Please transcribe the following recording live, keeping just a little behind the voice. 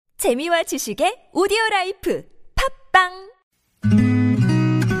재미와 지식의 오디오라이프 팝빵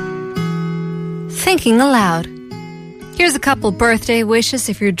Thinking Aloud. Here's a couple birthday wishes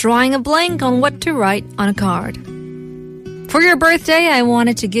if you're drawing a blank on what to write on a card. For your birthday, I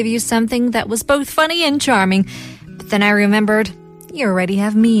wanted to give you something that was both funny and charming, but then I remembered you already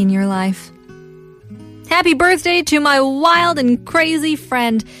have me in your life. Happy birthday to my wild and crazy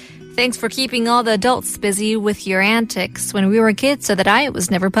friend. Thanks for keeping all the adults busy with your antics when we were kids so that I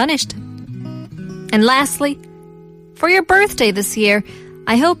was never punished. And lastly, for your birthday this year,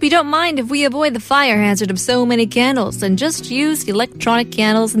 I hope you don't mind if we avoid the fire hazard of so many candles and just use electronic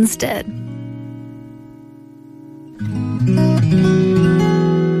candles instead.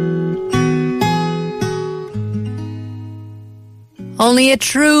 Only a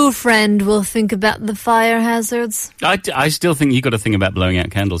true friend will think about the fire hazards. I still think you've got to think about blowing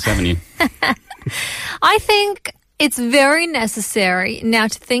out candles, haven't you? I think it's very necessary now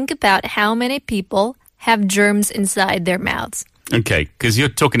to think about how many people have germs inside their mouths. Okay, because you're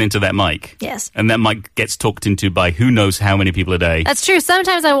talking into that mic. Yes. And that mic gets talked into by who knows how many people a day. That's true.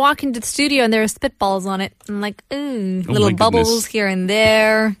 Sometimes I walk into the studio and there are spitballs on it. I'm like, ooh, Oh little my bubbles goodness. here and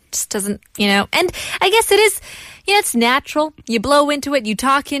there. Just doesn't, And I guess it is, it's natural. You blow into it, you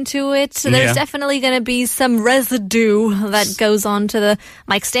talk into it. So there's Yeah. definitely going to be some residue that goes onto the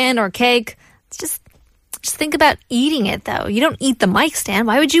mic stand or cake. It's just think about eating it, though. You don't eat the mic stand.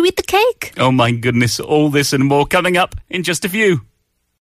 Why would you eat the cake? Oh my goodness, all this and more coming up in just a few.